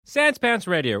Sans Pants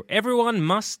Radio. Everyone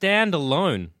must stand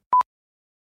alone.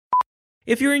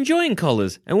 If you're enjoying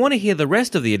Collars and want to hear the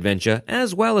rest of the adventure,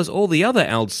 as well as all the other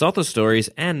Ald Sotha stories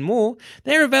and more,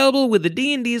 they're available with the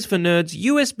D&D's for Nerds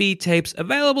USB tapes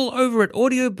available over at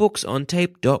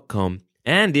audiobooksontape.com.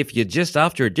 And if you're just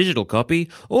after a digital copy,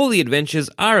 all the adventures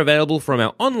are available from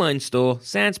our online store,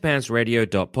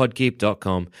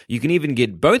 sanspantsradio.podkeep.com. You can even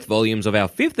get both volumes of our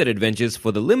 5th Ed adventures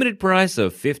for the limited price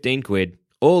of 15 quid.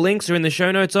 All links are in the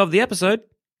show notes of the episode.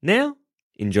 Now,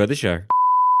 enjoy the show.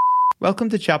 Welcome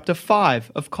to Chapter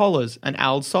 5 of Collars, an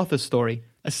Ald Sotha story,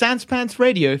 a Sans Pants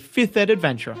Radio 5th Ed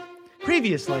adventure.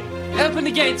 Previously... Open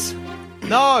the gates!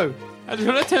 No! I just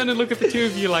want to turn and look at the two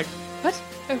of you like, what?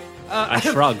 I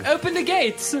shrug. Open the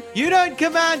gates! You don't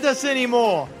command us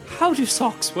anymore! How do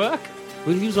socks work?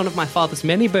 We'll use one of my father's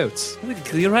many boats. We can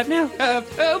kill you right now.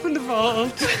 Open the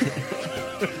vault!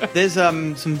 There's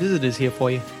some visitors here for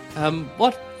you.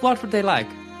 What would they like?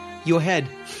 Your head.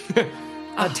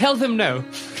 Tell them no.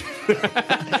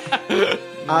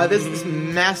 There's this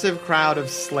massive crowd of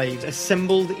slaves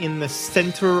assembled in the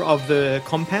center of the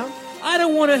compound. I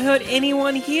don't want to hurt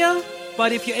anyone here,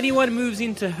 but if anyone moves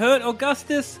in to hurt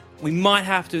Augustus, we might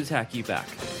have to attack you back.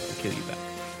 Or kill you back.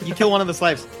 You kill one of the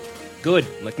slaves. Good.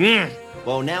 Like,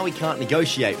 Well, now we can't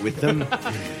negotiate with them.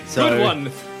 So Good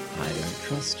one. I don't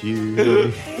trust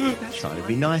you. Trying to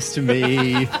be nice to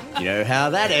me. You know how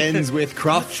that ends with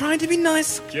Croft. trying to be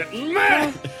nice. Getting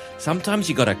mad. Sometimes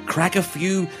you gotta crack a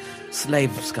few slave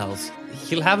skulls.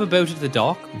 He'll have a boat at the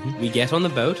dock. We get on the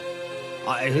boat.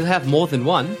 He'll have more than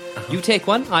one. You take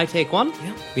one, I take one.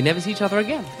 Yeah. We never see each other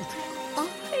again.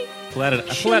 Pull out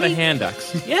a hand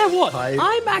axe. Yeah, what?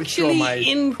 I'm actually my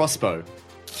crossbow.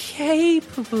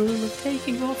 capable of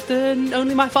taking off the...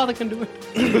 Only my father can do it.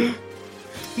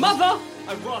 Mother!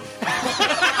 I run.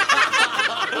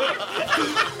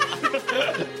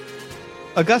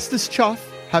 Augustus Chuff,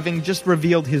 having just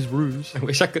revealed his ruse. I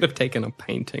wish I could have taken a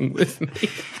painting with me.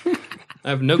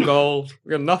 I have no gold.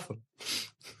 We got nothing.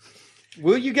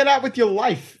 Will you get out with your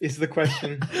life, is the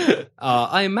question.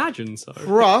 I imagine so.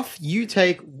 Ruff, you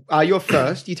take, you're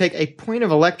first, you take a point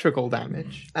of electrical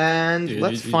damage, and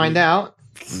let's find out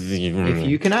if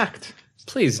you can act.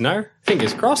 Please, no.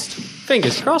 Fingers crossed.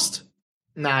 Fingers crossed.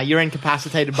 Nah, you're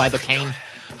incapacitated by the pain.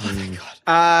 Oh my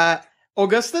god.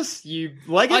 Augustus, you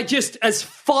like it? I just, as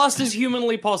fast as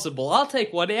humanly possible, I'll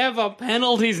take whatever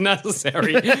penalties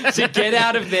necessary to get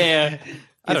out of there.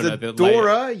 I don't know the layout.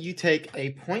 Isadora, you take a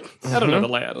point. I don't know the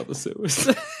layout of the sewers.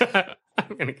 I'm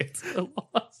going to get so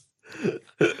lost.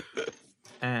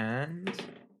 And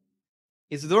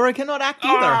Isadora cannot act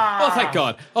either. Oh, thank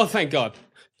God. Oh, thank God.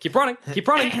 Keep running. Keep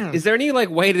running. Is there any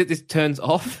way that this turns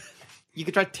off? You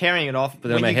could try tearing it off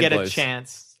then when my you head get blows. a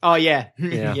chance. Oh, yeah.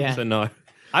 Yeah. So no.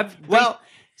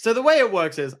 So the way it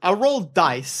works is I roll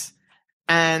dice,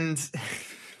 and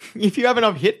if you have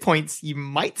enough hit points, you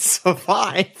might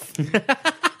survive.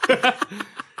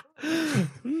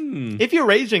 If you're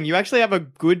raging, you actually have a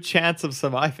good chance of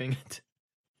surviving it.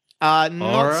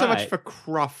 Not so much right. for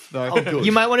Cruff, though. Oh, good.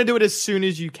 You might want to do it as soon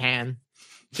as you can.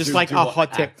 Just like do a what?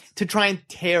 hot tip. To try and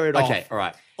tear it off. Okay, all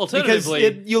right. Because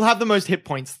Alternatively, you'll have the most hit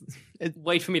points.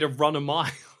 wait for me to run a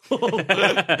mile. No,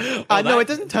 it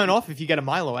doesn't turn off if you get a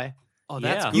mile away. Oh,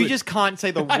 that's Yeah. good. You just can't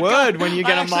say the word when you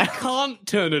get a I mile. can't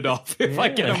turn it off if I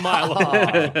get a mile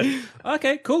away.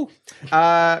 Okay, cool.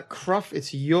 Cruff,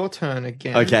 it's your turn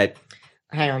again. Okay.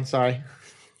 Hang on, sorry.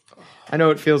 I know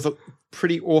it feels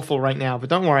pretty awful right now, but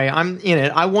don't worry, I'm in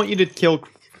it. I want you to kill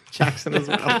Jackson as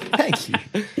well. Thank you.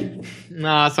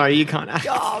 Nah, sorry, you can't act.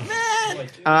 Oh, man.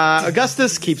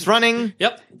 Augustus keeps running.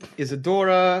 Yep.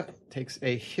 Isadora takes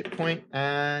a hit point,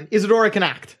 and Isadora can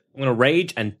act. I'm gonna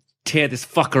rage and tear this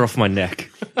fucker off my neck.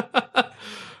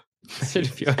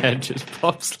 If your head just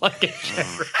pops like a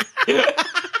cherry.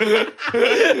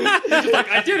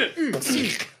 Like, I did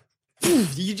it.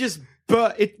 You just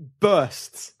it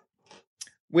bursts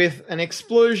with an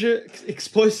explosive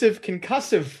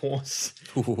concussive force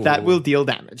that will deal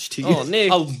damage to you. Oh, Nick.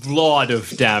 A lot of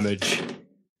damage.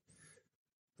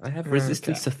 I have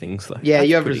resistance to things, though. Yeah, That's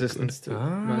you have pretty resistance to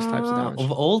most types of damage.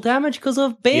 Of all damage because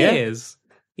of bears.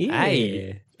 good. Yeah.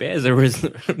 Aye. Bears are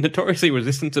notoriously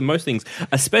resistant to most things,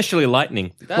 especially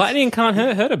lightning. Lightning can't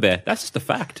hurt a bear. That's just a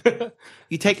fact.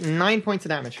 You take 9 points of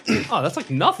damage. Oh, that's like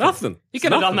nothing. Nothing. You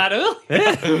could have done that earlier.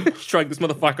 Yeah. Strike this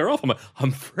motherfucker off. I'm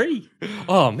free.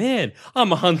 Oh, man. I'm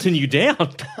hunting you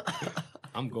down.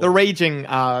 I'm going. The raging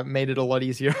made it a lot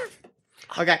easier.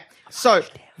 Okay, so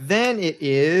then it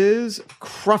is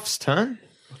Cruff's turn.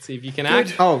 Let's see if you can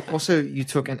act. Oh, also you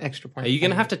took an extra point. Are you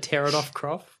going to have to tear it off,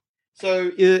 Croft?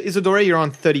 So Isadora, you're on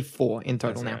 34 in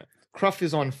total That's now. right. Cruff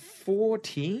is on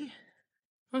 40.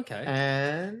 Okay.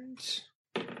 And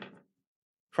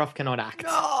Croft cannot act.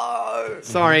 No!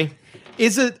 Sorry.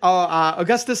 Is it...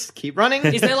 Augustus, keep running.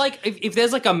 Is there like if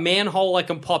there's like a manhole I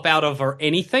can pop out of or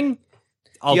anything?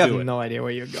 I'll You do have it. no idea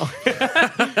where you're going.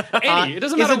 Any, it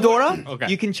doesn't matter. Isadora, Okay.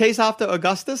 you can chase after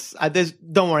Augustus.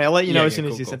 Don't worry, I'll let you know Yeah, as soon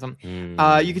yeah, as you cool, said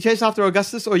something. You can chase after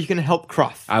Augustus, or you can help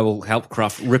Croft. I will help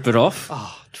Croft rip it off.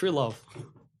 Oh, true love.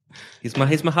 He's my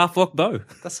half-orc bow.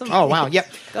 That's some, Oh wow, yep.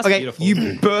 That's Okay, beautiful.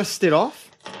 you burst it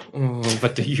off. Oh,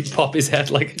 but do you pop his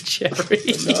head like a cherry?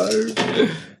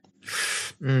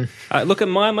 No. I look at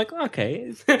mine, I'm like,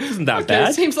 okay, it isn't that It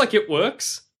bad. seems like it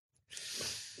works.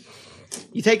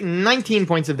 You take 19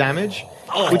 points of damage,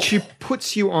 which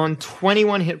puts you on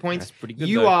 21 hit points. That's pretty good,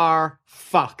 You though. are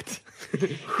fucked.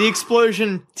 The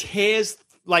explosion tears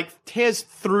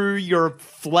through your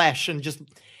flesh, and just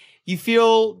you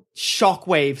feel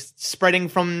shockwaves spreading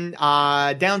from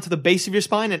down to the base of your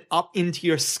spine and up into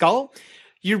your skull.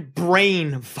 Your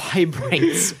brain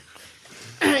vibrates.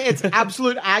 It's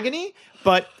absolute agony,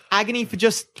 but agony for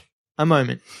just a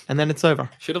moment, and then it's over.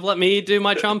 Should have let me do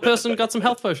my charm person. Got some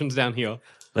health potions down here.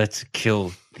 Let's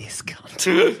kill this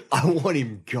cunt. I want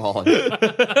him gone.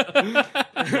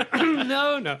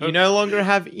 No. You no longer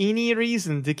have any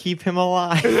reason to keep him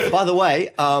alive. By the way,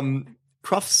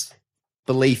 Croft's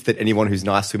belief that anyone who's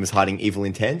nice to him is hiding evil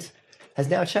intent has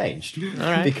now changed.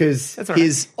 right. Because That's all right.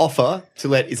 his offer to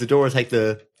let Isadora take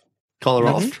the collar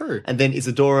off. true. And then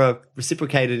Isadora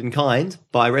reciprocated in kind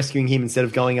by rescuing him instead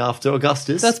of going after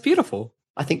Augustus. That's beautiful.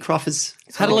 I think Croft has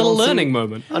Had a little undergone some- learning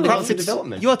moment. undergone some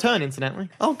development. Your turn, incidentally.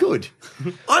 Oh, good.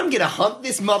 I'm going to hunt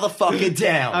this motherfucker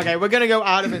down. Okay, we're gonna go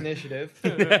out of initiative.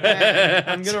 And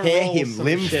I'm gonna Tear roll him some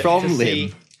limb shit from to see.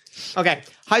 limb. Okay,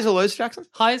 highs or lows, Jackson?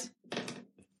 Highs?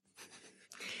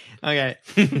 Okay,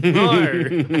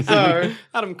 No. so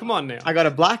Adam, come on now. I got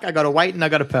a black, I got a white, and I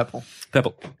got a purple.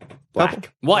 Purple.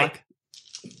 Black. White.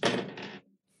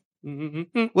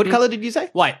 What color did you say?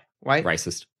 White. White.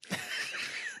 Racist.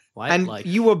 White, And like...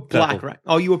 you were black, Purple. right?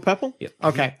 Oh, you were purple? Yep.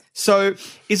 Okay, so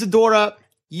Isadora,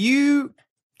 you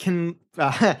can.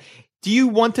 Do you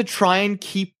want to try and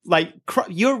keep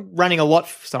you're running a lot?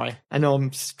 Sorry, I know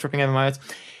I'm tripping over my words.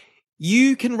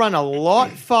 You can run a lot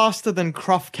faster than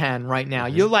Croft can right now.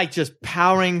 You're just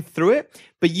powering through it,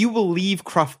 but you will leave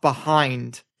Croft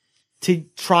behind to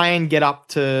try and get up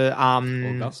to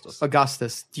Augustus.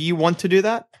 Augustus. Do you want to do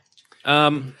that?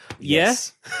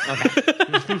 Yes.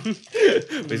 Okay.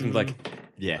 He's like,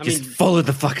 Yeah. just follow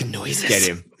the fucking noises. get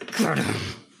him.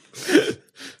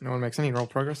 No one makes any roll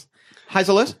progress. Highs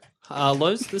or lows?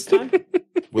 Lows this time?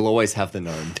 We'll always have the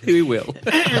gnome. We will.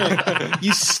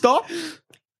 You stop.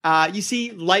 You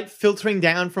see light filtering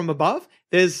down from above.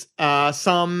 There's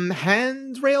some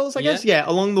handrails, I guess. Yeah,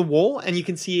 along the wall, and you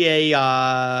can see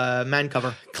a man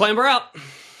cover. Clamber up.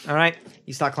 All right,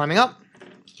 you start climbing up.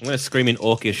 I'm going to scream in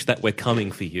Orcish that we're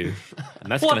coming for you.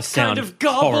 And that's going to What sound kind of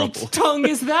garbled horrible. tongue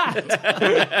is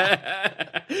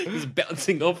that? He's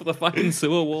bouncing off the fucking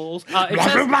sewer walls.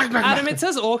 Adam, it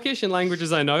says Orcish in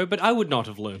languages I know, but I would not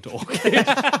have learned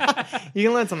Orcish. You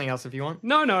can learn something else if you want.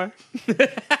 No.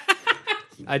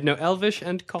 I'd know Elvish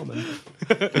and Common.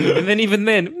 And then even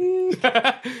then,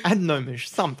 And gnomish,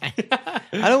 something. I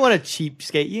don't want to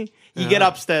cheapskate you. You get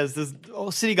upstairs, there's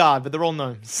city guard, but they're all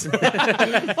gnomes.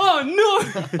 Oh,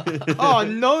 no! Oh,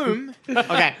 gnome.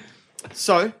 Okay,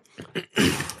 so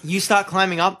you start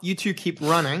climbing up. You two keep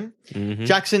running.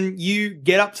 Jackson, you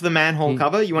get up to the manhole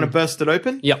cover. You want to burst it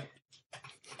open? Yep,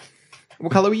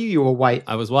 What color were you? You were white.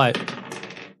 I was white.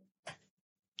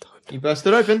 You burst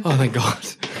it open. Oh, thank God.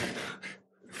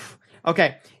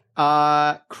 Okay.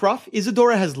 Croft,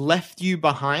 Isadora has left you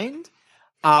behind.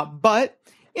 But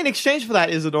in exchange for that,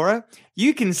 Isadora,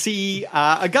 you can see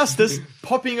Augustus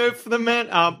popping off the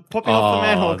manhole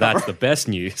cover. that's the best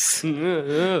news.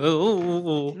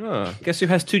 Oh, guess who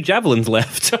has 2 javelins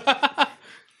left?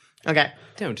 Okay.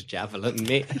 Don't javelin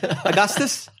me.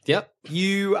 Augustus, Yep.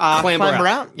 you Clamber clamber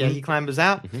out. out. Yeah, he clambers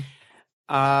out.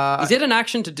 Is it an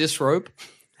action to disrobe?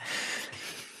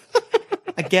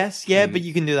 I guess, yeah, but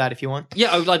you can do that if you want.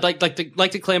 Yeah, I would like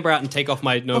to clamber out and take off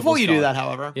my noble Before you do scarf. that,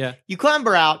 however, Yeah. you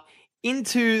clamber out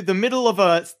into the middle of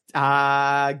a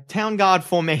town guard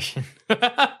formation.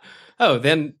 Oh,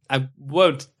 then I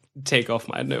won't take off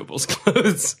my noble's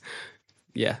clothes.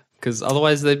 Yeah, because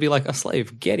otherwise they'd be like a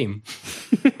slave. Get him.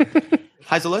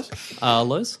 Highs or lows?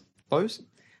 Lows? Lows?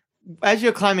 As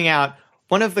you're climbing out,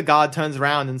 one of the guard turns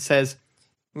around and says,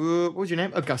 what was your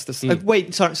name? Augustus.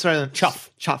 Wait, sorry.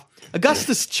 Chuff.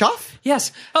 Augustus Chuff?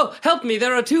 Yes. Oh, help me.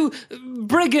 There are 2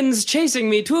 brigands chasing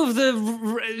me. 2 of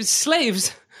the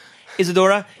slaves.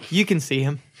 Isadora, you can see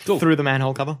him Cool. through the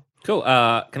manhole cover. Cool.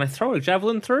 Can I throw a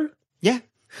javelin through? Yeah.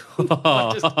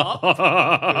 Just hop?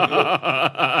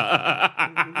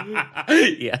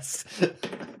 Yes.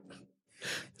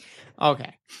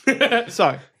 Okay.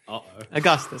 So,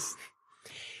 Augustus.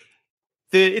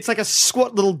 It's like a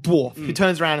squat little dwarf who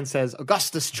turns around and says,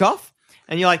 Augustus Chuff?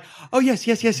 And you're like, oh, yes.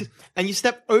 And you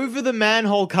step over the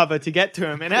manhole cover to get to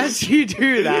him. And as you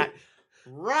do that,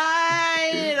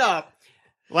 right up,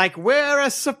 like where a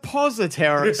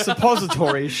suppository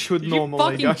should normally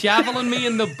fucking go. javelin me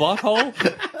in the butthole.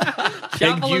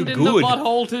 Javelin in the good.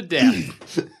 butthole to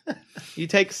death. You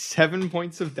take 7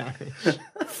 points of damage.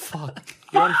 Fuck.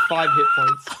 You're on 5 hit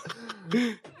points.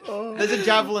 There's a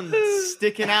javelin that's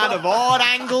sticking out of odd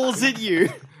angles at you.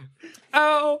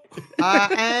 Oh.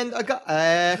 And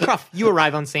Cruff, you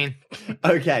arrive on scene.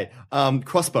 Okay,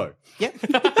 crossbow. Yep.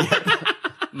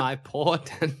 My poor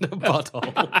tender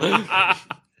butthole.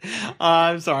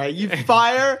 I'm sorry. You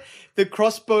fire. The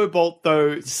crossbow bolt,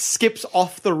 though, skips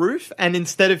off the roof and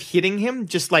instead of hitting him,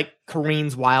 just like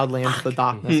careens wildly into the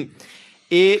darkness.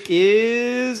 It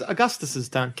is Augustus's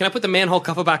turn. Can I put the manhole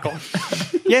cover back on?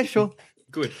 Yeah, sure.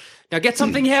 Good. Now get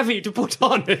something heavy to put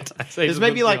on it. I say There's to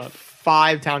maybe the like guard.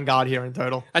 5 town guard here in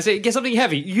total. I say get something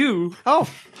heavy. You, Oh,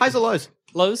 highs or lows?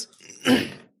 Lowe's.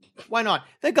 Why not?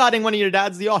 They're guarding one of your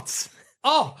dad's yachts.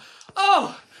 Oh,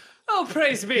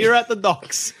 praise be. You're at the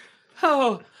docks.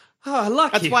 Oh,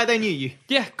 lucky. That's why they knew you.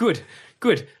 Yeah, good.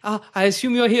 I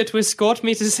assume you're here to escort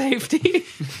me to safety.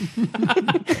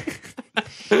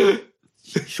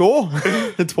 Sure,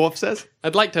 the dwarf says.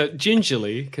 I'd like to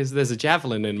gingerly, because there's a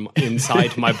javelin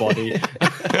inside my body,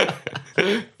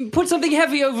 put something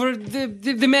heavy over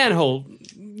the manhole.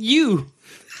 You.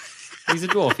 He's a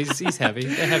dwarf. He's heavy.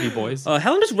 They're heavy boys.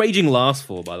 How long does raging last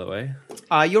for, by the way?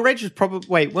 Your rage is probably...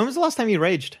 Wait, when was the last time you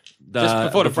raged? Just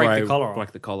before to break the I collar off.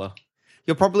 break the collar.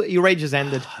 Your rage has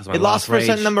ended. That's my It lasts last for a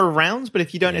certain rage. number of rounds, but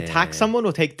if you don't attack someone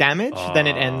or take damage, then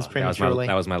it ends prematurely.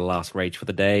 That was my last rage for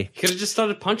the day. Could have just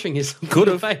started punching his Could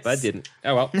in have, the face. but I didn't.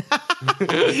 Oh well.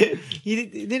 You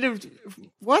did a...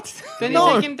 What? Then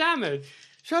no, you're taking damage.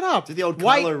 shut up. The old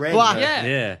White, Kylo Ren. black, Yeah.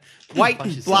 Yeah. white,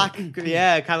 Punches black.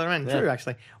 Yeah, Kylo Ren. True,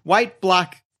 actually. White,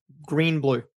 black, green,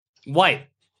 blue. White.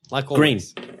 Like Green.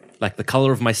 always. Like the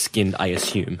color of my skin, I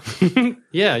assume.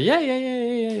 Yeah.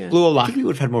 Blue or I black. think we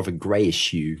would have had more of a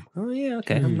greyish hue. Oh yeah,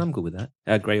 okay. I'm good with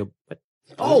that. Grey or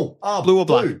Oh, Blue or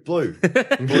black? Blue.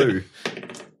 Blue.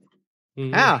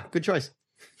 Ah, good choice.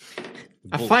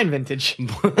 A fine vintage.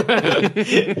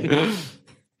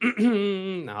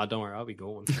 Nah, don't worry. I'll be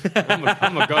going.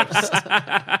 I'm a ghost.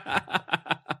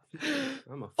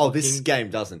 Oh, this game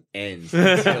doesn't end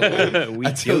until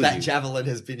kill that you. javelin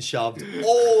has been shoved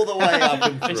all the way up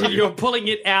and Until through. you're pulling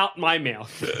it out my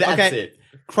mouth. That's Okay. it.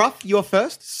 Cruff, you're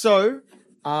first. So,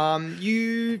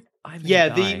 you... Yeah,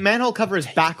 the manhole cover is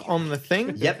back on the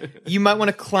thing. Yep. You might want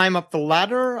to climb up the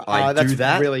ladder. I That's do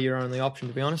that. really your only option,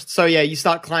 to be honest. So yeah, you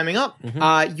start climbing up.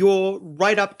 You're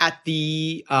right up at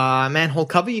the manhole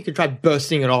cover. You could try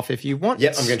bursting it off if you want.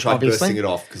 Yep, I'm going to try obviously. bursting it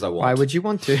off because I want. Why would you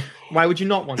want to? Why would you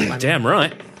not want to? Damn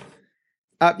right.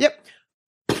 Yep.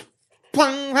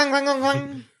 Plung, plung, plung, plung,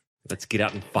 plung. Let's get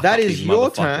out and fuck That up is these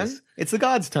your motherfuckers. turn. It's the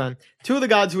guard's turn. 2 of the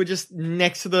guards who are just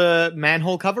next to the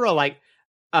manhole cover are like,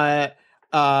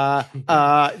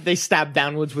 they stab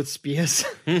downwards with spears.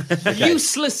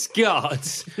 Useless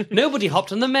guards. Nobody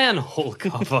hopped on the manhole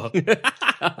cover.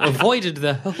 Avoided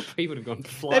the help. He would have gone They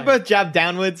flying. both jab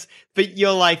downwards, but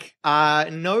you're like,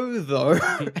 no, though.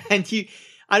 And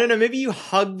I don't know, maybe you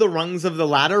hug the rungs of the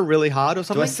ladder really hard or Do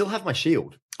something. I still have my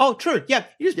shield? Oh, true. Yeah,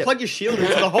 you just plug your shield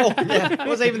into the hole. Yeah, what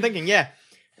was I even thinking? Yeah.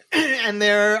 And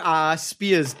their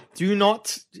spears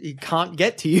can't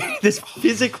get to you. There's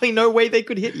physically no way they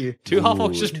could hit you. 2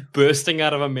 half-orcs just bursting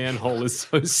out of a manhole is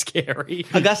so scary.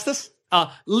 Augustus?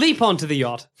 Leap onto the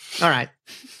yacht. All right.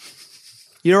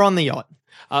 You're on the yacht.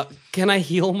 Can I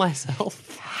heal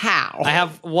myself? How? I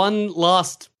have one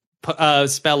last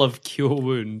spell of cure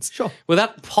wounds. Sure. Will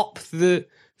that pop the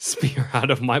spear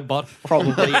out of my butt?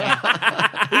 Probably,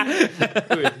 yeah.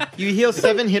 You heal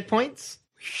 7 hit points.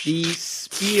 The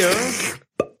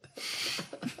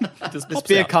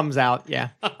spear comes out, yeah.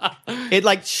 It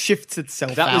like shifts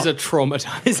itself That out. was a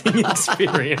traumatizing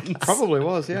experience. Probably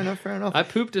was, yeah, no, fair enough. I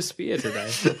pooped a spear today.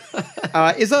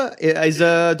 Is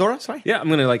Dora, sorry? Yeah, I'm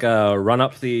gonna run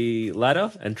up the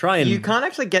ladder and try and. You can't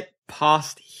actually get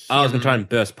past him. I was gonna try and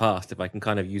burst past if I can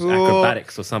kind of use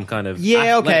acrobatics or some kind of.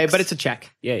 Yeah, okay, athletics. but it's a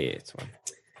check. Yeah, it's fine.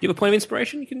 You have a point of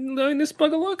inspiration? You can learn this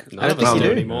bugger luck? I don't think you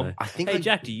do anymore. I think Hey, I-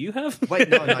 Jack, do you have? Wait,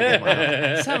 no,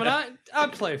 yeah, Sam and I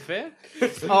play fair.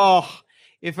 Oh,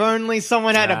 if only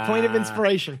someone had a point of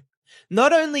inspiration.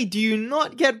 Not only do you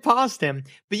not get past him,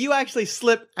 but you actually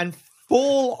slip and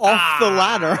fall off the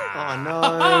ladder. Oh no.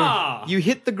 Ah! You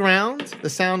hit the ground. The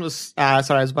sound was... sorry,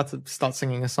 I was about to start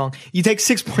singing a song. You take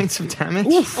 6 points of damage.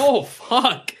 Oh,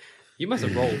 fuck. You must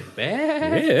have rolled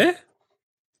bad. Yeah.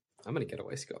 I'm going to get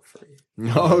away scot-free.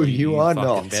 No, you are fucking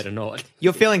not. better not.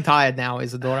 You're feeling tired now,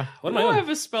 Isadora. What am Do I I on? have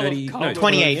a spell 30 of calm no,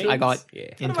 28 I got Yeah.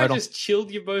 in What if I total. just chilled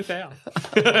you both out?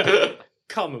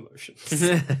 Calm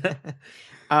emotions.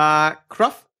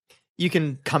 Cruff, you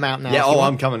can come out now. Yeah, if you I'm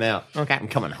want. coming out. Okay. I'm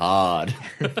coming hard.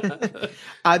 The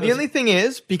only thing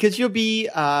is, because it'll be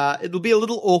a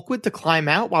little awkward to climb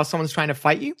out while someone's trying to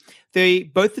fight you,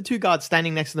 both the two guards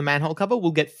standing next to the manhole cover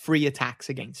will get free attacks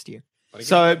against you.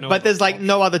 So, but there's like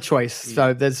no other choice.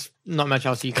 So there's not much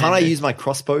else you can Can't I do. use my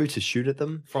crossbow to shoot at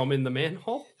them? From in the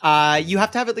manhole? You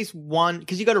have to have at least one,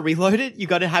 because you got to reload it. You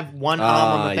got to have one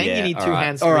arm on the thing. Yeah, You need all two right.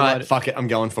 hands to All reload right, it. fuck it. I'm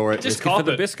going for it. Just Biscuit for cop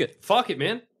the it. biscuit. Fuck it,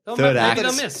 man. They'll Third maybe act.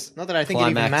 they'll miss. Not that I think it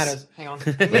even Climax. matters. Hang on.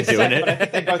 We're doing But I it.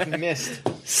 think they both missed.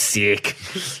 Sick.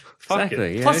 Fuck Exactly.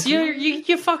 it. Yeah. Plus,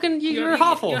 you're fucking, you're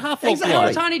half orc. You're half orc. Exactly. You're a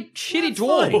Exactly. tiny, shitty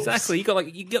Fine, dwarf. exactly.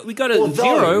 We go to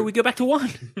Although- 0, we go back to 1.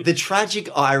 The tragic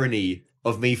irony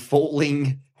of me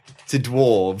falling to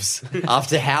dwarves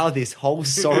after how this whole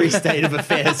sorry state of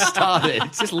affairs started.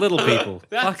 It's just little people.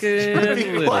 Fucking It'd be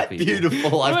little quite people.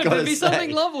 beautiful, I've Right, got there'd to be say.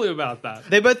 something lovely about that.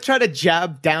 They both try to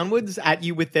jab downwards at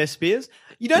you with their spears.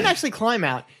 You don't actually climb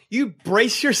out. You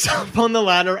brace yourself on the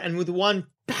ladder, and with one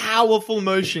powerful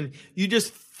motion, you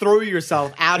just throw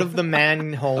yourself out of the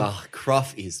manhole. Oh,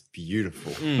 Cruff is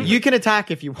beautiful. You can attack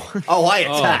if you want. Oh, I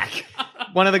attack.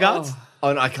 One of the guards?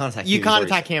 Oh, no, I can't attack You him. can't Sorry.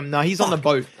 attack him. No, he's on the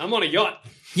boat. I'm on a yacht.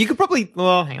 You could probably...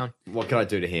 Well, hang on. What can I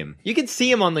do to him? You can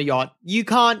see him on the yacht. You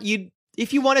can't...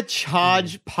 If you want to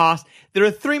charge past... There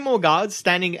are 3 more guards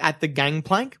standing at the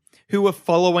gangplank who are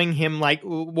following him like,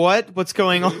 what? What's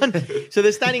going on? So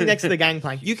they're standing next to the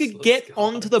gangplank. You could get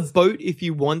onto the boat if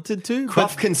you wanted to.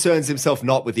 Cruff concerns himself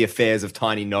not with the affairs of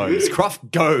tiny gnomes. Cruff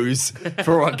goes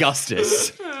for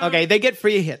Augustus. Okay, they get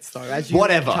free hits though, as you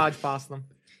Whatever. charge past them.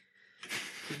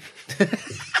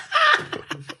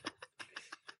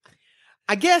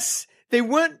 I guess they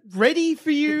weren't ready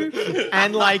for you,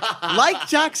 and like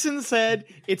Jackson said,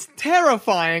 it's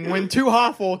terrifying when 2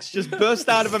 half-orcs just burst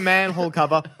out of a manhole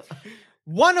cover.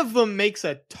 One of them makes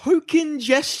a token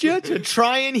gesture to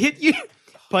try and hit you,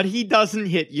 but he doesn't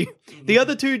hit you. The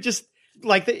other 2 just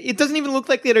like it doesn't even look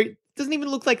like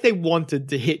they wanted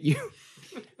to hit you.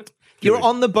 You're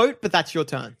on the boat, but that's your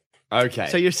turn. Okay.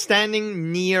 So you're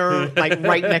standing near, like,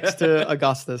 right next to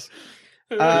Augustus.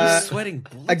 Sweating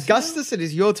bullets. Augustus, it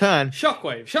is your turn.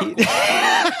 Shockwave.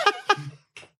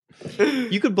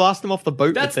 You could blast him off the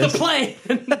boat That's with the this.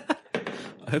 plan.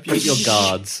 I hope you get your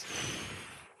guards.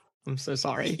 I'm so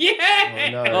sorry.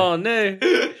 Yeah. Oh no.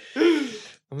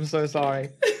 I'm so sorry.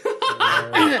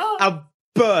 A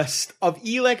burst of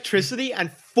electricity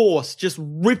and force just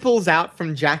ripples out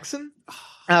from Jackson.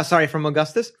 From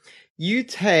Augustus. You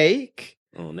take...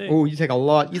 Oh no. Oh, you take a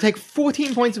lot. You take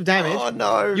 14 points of damage. Oh,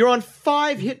 no. You're on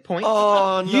 5 hit points.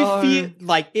 Oh, You no. feel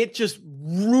like it just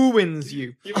ruins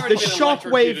you. You've already The been shockwave,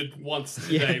 electrocuted once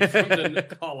today from the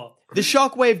collar. the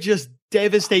shockwave just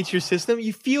devastates your system.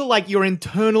 You feel like your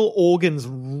internal organs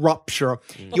rupture.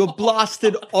 You're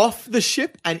blasted off the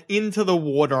ship and into the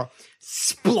water.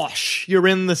 Splosh! You're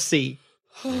in the sea.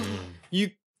 You,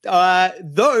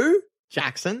 though,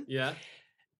 Jackson, Yeah.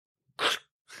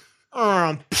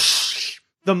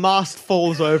 the mast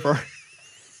falls over.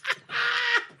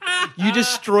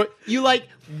 You like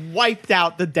wiped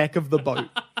out the deck of the boat.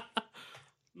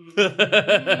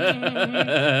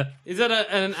 Is that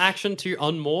an action to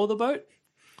unmoor the boat?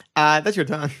 That's your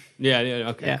turn. Yeah,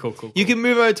 okay, Yeah. cool. You can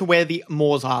move over to where the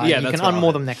moors are. Yeah, you that's can where I'll unmoor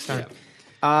head. them next turn.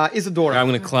 Isadora. I'm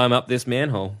going to climb up this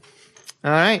manhole.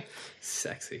 All right.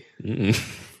 Sexy.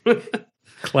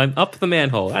 Climb up the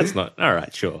manhole. That's not... All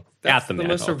right, sure. That's Out the the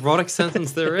manhole. most erotic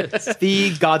sentence there is.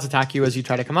 The guards attack you as you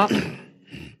try to come up.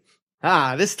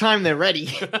 This time they're ready.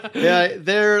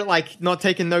 They're like not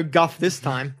taking no guff this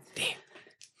time.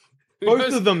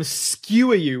 Both of them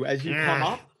skewer you as you come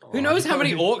up. Who knows how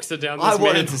many orcs are down this I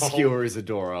wanted to manhole? skewer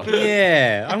Isadora.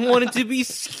 Yeah, I wanted to be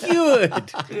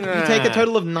skewered. You take a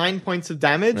total of 9 points of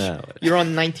damage. No. You're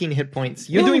on 19 hit points.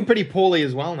 You're doing pretty poorly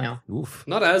as well now. Oof.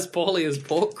 Not as poorly as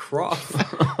poor Croft.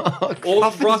 Or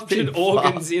ruptured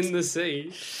organs in the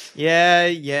sea. Yeah,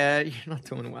 you're not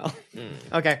doing well.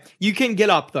 Okay, you can get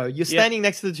up though. You're standing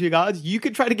next to the 2 guards. You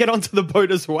could try to get onto the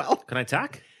boat as well. Can I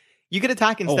attack? You can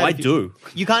attack instead. Oh, I if you- do.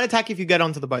 You can't attack if you get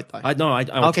onto the boat though. I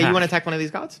Okay, you want to attack one of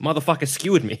these guards? Motherfucker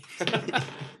skewered me.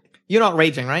 You're not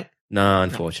raging, right? No,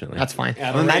 unfortunately. That's fine.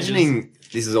 Out I'm of ranges. imagining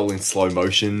this is all in slow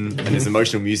motion and there's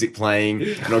emotional music playing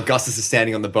and Augustus is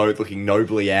standing on the boat looking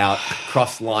nobly out,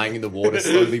 Croft's lying in the water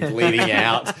slowly bleeding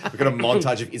out. We've got a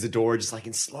montage of Isadora just like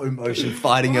in slow motion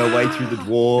fighting her way through the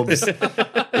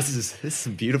dwarves. This is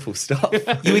some beautiful stuff.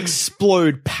 You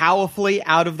explode powerfully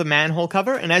out of the manhole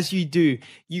cover, and as you do,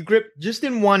 you grip just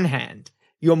in one hand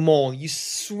your maul. You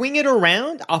swing it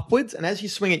around upwards, and as you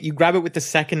swing it, you grab it with the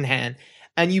second hand,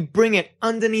 and you bring it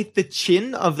underneath the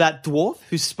chin of that dwarf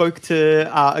who spoke to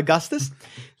Augustus.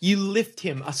 You lift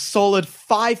him a solid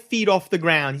 5 feet off the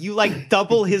ground. You like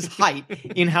double his height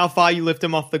in how far you lift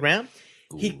him off the ground.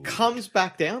 He comes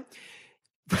back down.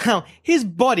 Well, his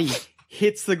body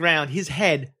hits the ground. His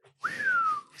head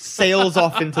sails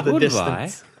off into the Goodbye.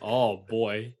 distance. Oh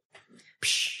boy.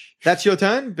 That's your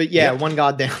turn, but yeah, one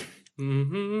guard down.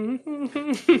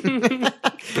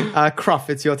 Cruff,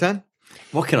 it's your turn.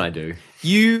 What can I do?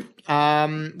 You,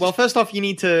 well, first off, you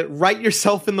need to right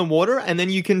yourself in the water, and then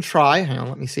you can try. Hang on,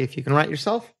 let me see if you can right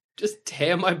yourself. Just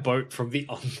tear my boat from the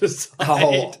underside.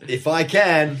 Oh, if I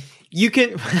can. You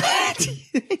can,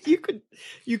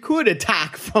 you could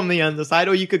attack from the underside,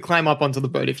 or you could climb up onto the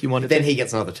boat if you wanted. Then to. he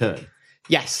gets another turn.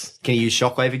 Yes. Can he use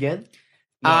Shockwave again?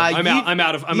 No, I'm out. I'm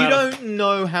out of. You don't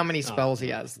know how many spells he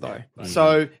has, though.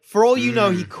 So, for all you know,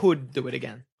 he could do it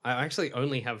again. I actually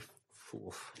only have.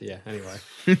 Yeah. Anyway,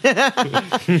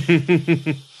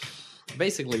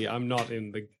 basically, I'm not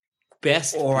in the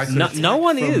best. Or I could No, attack no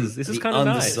one from is. This is the kind of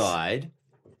nice. underside.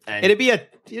 And It'd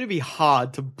be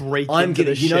hard to break I'm into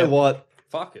gonna. the You know ship. what?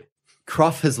 Fuck it.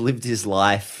 Croft has lived his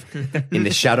life in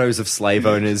the shadows of slave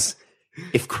owners.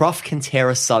 If Croft can tear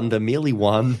asunder merely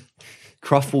one,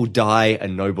 Croft will die a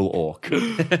noble orc.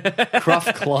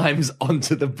 Croft climbs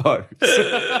onto the boat.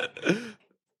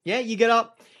 Yeah, you get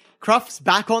up. Cruff's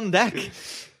back on deck.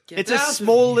 It's a out.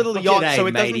 small little yacht, G'day, so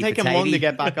it doesn't matey take him long potato. to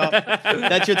get back up.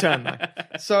 That's your turn, though.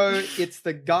 So it's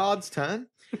the guard's turn.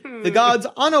 The guard's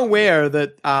unaware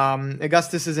that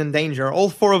Augustus is in danger. All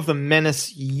 4 of them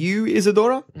menace you,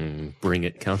 Isadora. Bring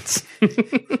it, cunts.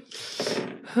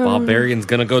 Barbarian's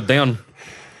gonna go down.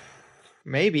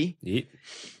 Maybe. Yeah.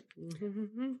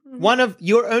 One of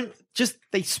your own,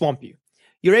 they swamp you.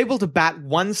 You're able to bat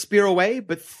 1 spear away,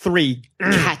 but 3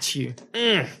 catch you.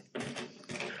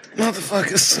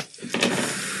 Motherfuckers.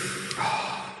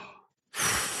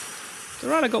 It's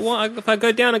alright, I got one. If I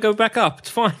go down, I go back up. It's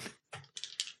fine.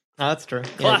 Oh, that's true.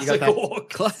 Yeah, you got Classic that. orc.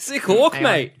 Classic orc, Hang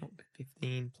on. mate.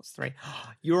 15 plus 3.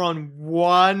 You're on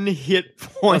 1 hit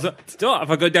point. Stop. If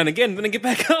I go down again, then I get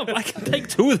back up. I can take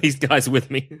 2 of these guys with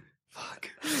me.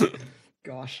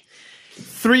 Gosh.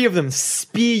 3 of them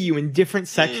spear you in different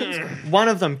sections. One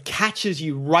of them catches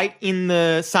you right in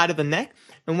the side of the neck.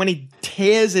 And when he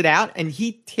tears it out, and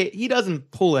he doesn't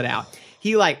pull it out.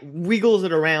 He like wiggles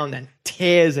it around and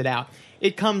tears it out.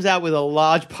 It comes out with a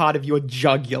large part of your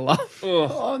jugular.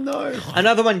 Oh no.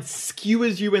 Another one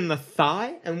skewers you in the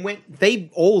thigh. And when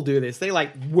they all do this, they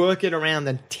like work it around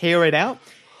and tear it out.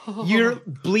 You're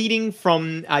bleeding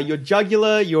from your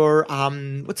jugular, your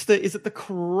is it the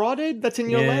carotid that's in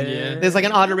your leg? Yeah. There's like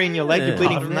an artery in your leg, you're Yeah.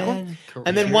 bleeding from that one.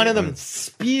 And then one of them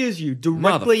spears you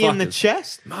directly in the Motherfuckers.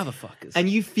 chest, Motherfuckers. and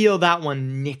you feel that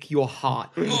one nick your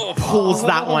heart. Pulls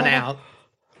that one out.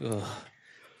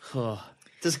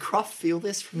 Does Croft feel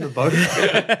this from the boat?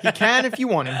 You can if you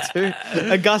want him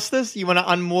to. Augustus, you want to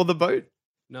unmoor the boat?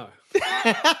 No.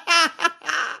 I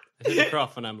hit the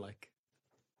Croft and I'm like,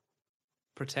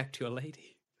 protect your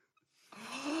lady.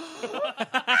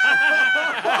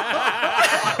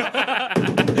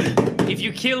 If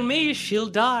you kill me, she'll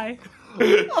die.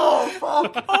 Oh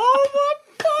fuck. Oh my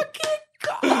fucking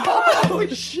god! Oh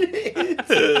shit.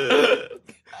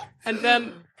 And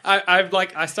then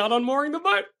I start unmooring the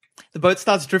boat. The boat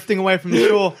starts drifting away from the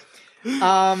shore.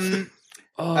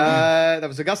 That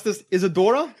was Augustus.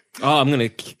 Isadora, Oh, I'm going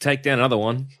to take down another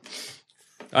one.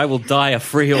 I will die a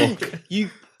free orc. you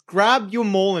grab your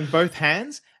maul in both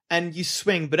hands and you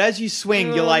swing. But as you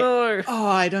swing, you're like, no. oh,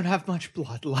 I don't have much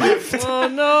blood left. Oh,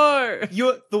 no.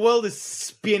 The world is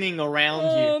spinning around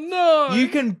Oh, you. no. You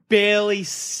can barely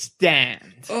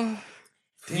stand.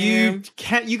 You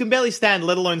can barely stand,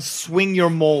 let alone swing your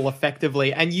maul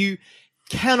effectively, and you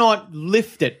cannot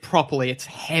lift it properly. It's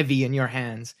heavy in your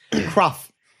hands.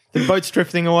 Cruff, the boat's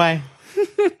drifting away.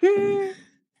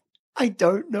 I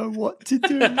don't know what to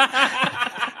do.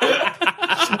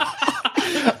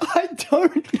 I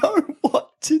don't know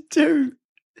what to do.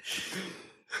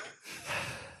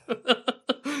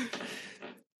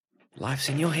 Life's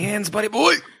in your hands, buddy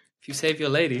boy. If you save your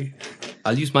lady,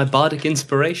 I'll use my bardic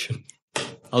inspiration.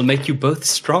 I'll make you both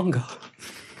stronger.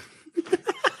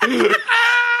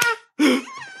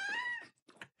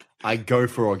 I go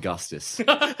for Augustus.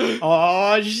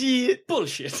 Oh, shit.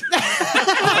 Bullshit.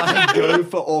 I go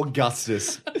for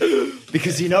Augustus.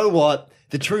 Because you know what?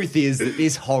 The truth is that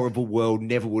this horrible world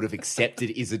never would have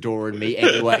accepted Isadora and me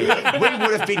anyway. We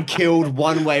would have been killed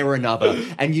one way or another.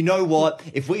 And you know what?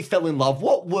 If we fell in love,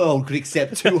 what world could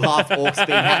accept two half-orcs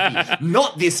being happy?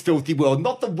 Not this filthy world.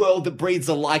 Not the world that breeds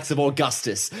the likes of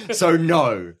Augustus. So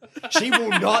no, she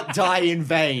will not die in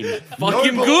vain.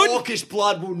 Fucking Noble good. orcish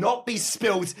blood will not be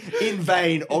spilt in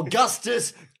vain.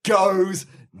 Augustus goes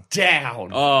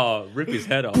down. Oh, rip his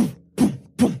head off.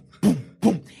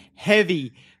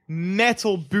 Heavy,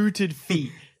 metal booted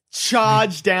feet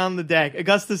charge down the deck.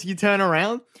 Augustus, you turn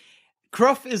around.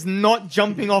 Croft is not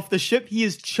jumping off the ship. He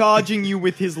is charging you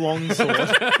with his longsword.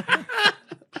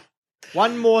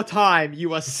 One more time,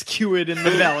 you are skewered in the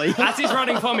belly. As he's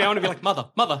running for me, I want to be like, mother,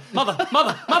 mother, mother,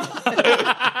 mother, mother.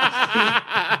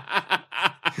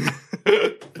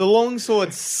 The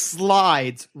longsword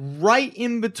slides right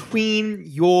in between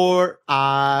your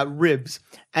ribs,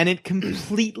 and it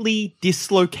completely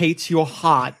dislocates your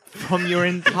heart from your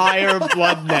entire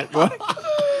blood network.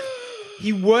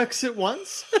 He works it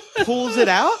once, pulls it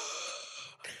out.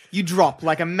 You drop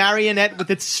like a marionette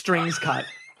with its strings cut.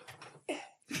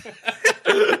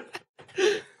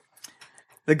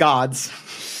 The guards.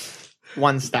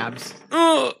 One stabs.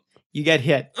 You get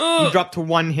hit. You drop to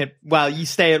 1 hit. Well, you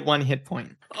stay at 1 hit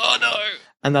point. Oh no.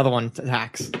 Another one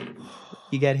attacks.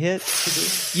 You get hit.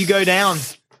 You go down.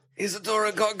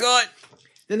 Isadora got.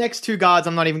 The next 2 guards,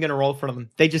 I'm not even going to roll for them.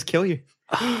 They just kill you.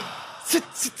 As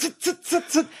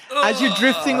you're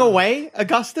drifting away,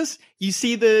 Augustus, you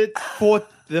see the 4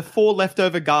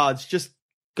 leftover guards just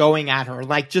going at her,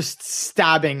 like just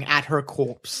stabbing at her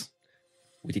corpse.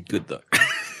 We did good though.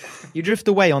 You drift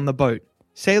away on the boat,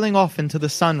 sailing off into the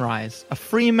sunrise, a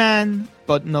free man,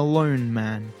 but an alone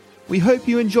man. We hope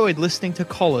you enjoyed listening to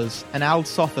Collars, an Ald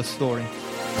Sotha story.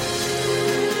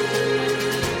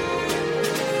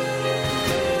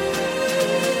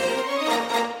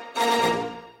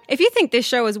 If you think this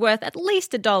show is worth at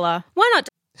least $1, why not?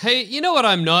 Hey, you know what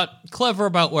I'm not? Clever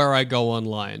about where I go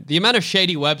online. The amount of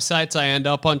shady websites I end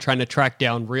up on trying to track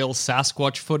down real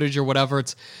Sasquatch footage or whatever,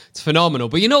 it's phenomenal.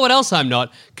 But you know what else I'm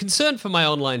not? Concerned for my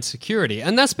online security,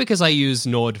 and that's because I use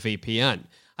NordVPN.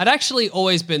 I'd actually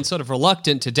always been sort of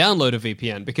reluctant to download a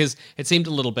VPN because it seemed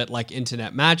a little bit like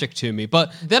internet magic to me.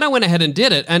 But then I went ahead and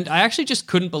did it, and I actually just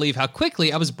couldn't believe how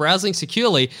quickly I was browsing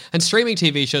securely and streaming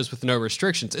TV shows with no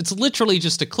restrictions. It's literally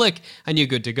just a click and you're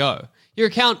good to go. Your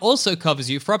account also covers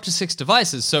you for up to 6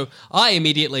 devices, so I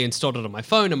immediately installed it on my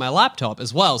phone and my laptop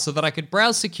as well so that I could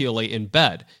browse securely in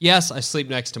bed. Yes, I sleep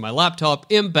next to my laptop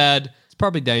in bed. It's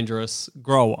probably dangerous.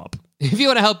 Grow up. If you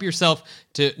want to help yourself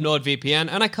to NordVPN,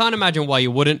 and I can't imagine why you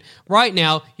wouldn't, right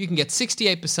now you can get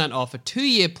 68% off a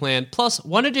 2-year plan plus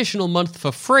 1 additional month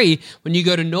for free when you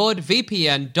go to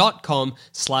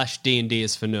nordvpn.com/D&D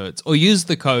is for nerds, or use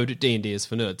the code D&D is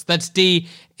for nerds. That's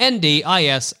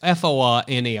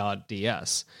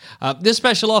DNDISFORNERDS. This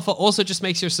special offer also just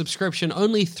makes your subscription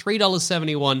only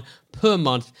 $3.71 per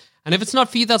month, and if it's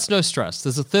not for you, that's no stress.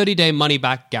 There's a 30-day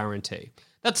money-back guarantee.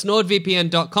 That's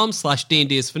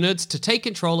nordvpn.com/D&D is for nerds to take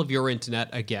control of your internet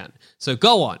again. So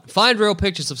go on, find real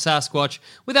pictures of Sasquatch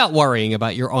without worrying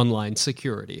about your online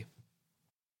security.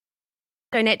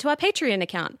 Donate to our Patreon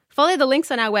account. Follow the links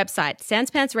on our website,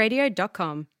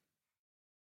 sanspantsradio.com.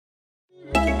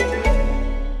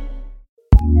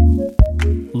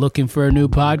 Looking for a new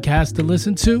podcast to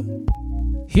listen to?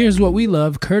 Here's what we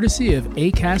love courtesy of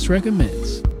Acast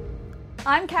Recommends.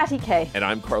 I'm Katty Kay. And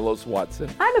I'm Carlos Watson.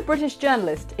 I'm a British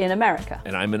journalist in America.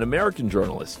 And I'm an American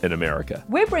journalist in America.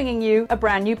 We're bringing you a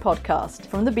brand new podcast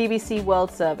from the BBC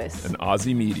World Service. And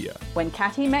Aussie Media. When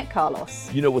Katty Met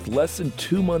Carlos. You know, with less than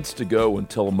 2 months to go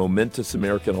until a momentous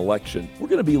American election, we're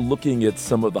going to be looking at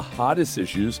some of the hottest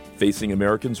issues facing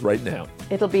Americans right now.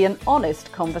 It'll be an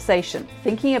honest conversation,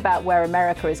 thinking about where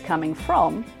America is coming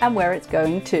from and where it's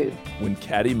going to. When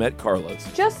Katty Met Carlos.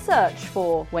 Just search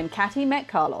for When Katty Met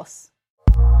Carlos.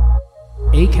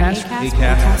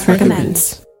 Acast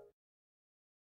recommends.